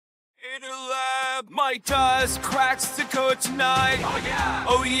Myke Does cracks the code tonight.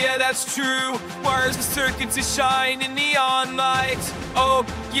 Oh yeah, that's true. Wires and circuits to shine in neon lights. Oh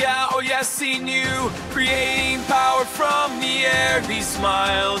yeah, seen you creating power from the air. These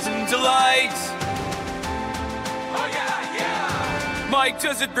smiles and delights. Oh yeah. Myke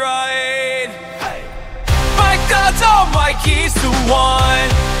does it right. Hey. Myke Does, oh Myke, he's the one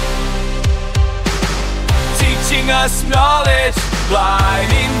teaching us knowledge,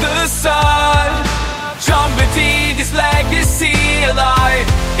 lighting the sun. John Bedini's legacy alive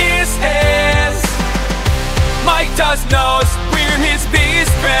is his. Myke Does Knows, we're his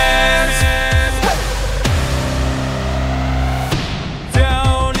biggest fans.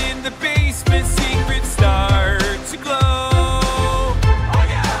 Down in the basement, secrets start to glow. Oh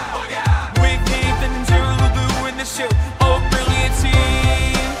yeah. With Nathan and Lulu in the show. Oh, brilliant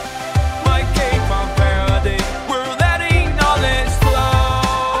team. Myke came on Faraday. We're letting knowledge flow.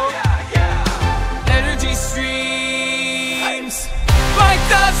 Oh yeah. Energy streams. Myke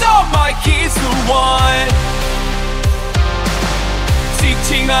Does, oh Myke, he's the one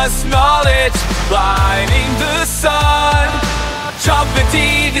teaching us knowledge, lighting the sun. John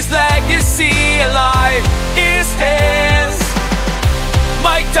Bedini's legacy alive is his.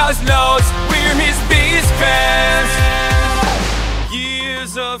 Myke Does Knows, we're his biggest fans.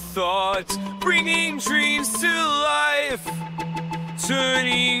 Years of thoughts, bringing dreams to life,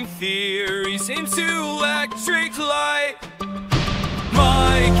 turning theories into electric light.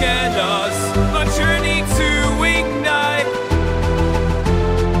 Myke and us, a journey to ignite.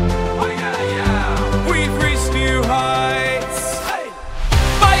 We've reached new heights. Hey.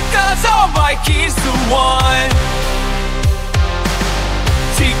 Myke Does, oh Myke, he's the one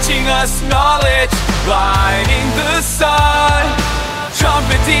teaching us knowledge, lighting the sun. John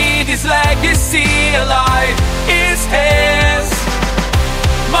Bedini's legacy alive is his.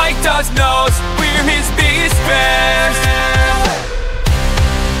 Myke Does Knows, we're his big